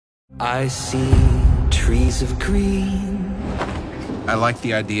I see trees of green. I like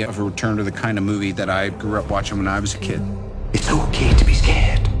the idea of a return to the kind of movie that I grew up watching when I was a kid. It's okay to be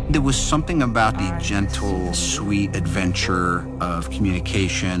scared. There was something about the gentle, sweet adventure of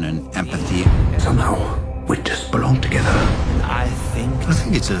communication and empathy. Somehow, we just belong together. I think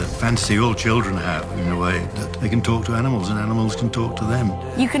it's a fantasy all children have, in a way, that they can talk to animals and animals can talk to them.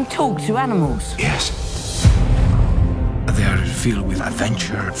 You can talk to animals? Yes. They are filled with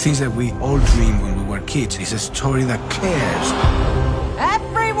adventure, things that we all dreamed when we were kids. It's a story that cares.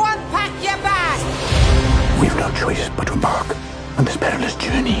 Everyone pack your bags! We've no choice but to embark on this perilous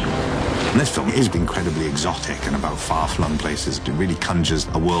journey. And this film is incredibly exotic and about far-flung places. It really conjures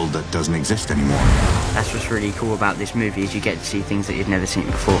a world that doesn't exist anymore. That's what's really cool about this movie, is you get to see things that you've never seen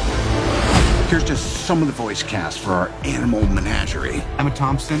before. Here's just some of the voice cast for our animal menagerie. Emma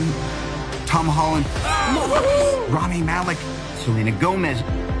Thompson, Tom Holland, Rami Malek, Selena Gomez,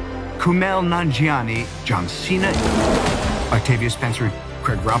 Kumail Nanjiani, John Cena, Octavia Spencer,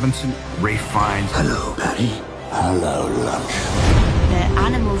 Craig Robinson, Ray Fiennes. Hello, Patty. Hello, lunch. The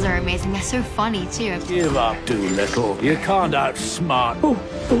animals are amazing. They're so funny, too. Give up, Dolittle. You can't outsmart. Oh,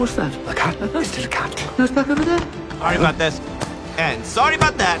 what's that? A cat? Is it a cat? No, it's back over there. Sorry about this. And sorry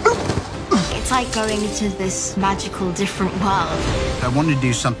about that. It's like going into this magical, different world. I wanted to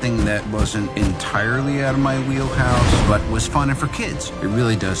do something that wasn't entirely out of my wheelhouse, but was fun and for kids. It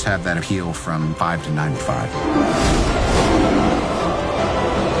really does have that appeal from 5 to 95.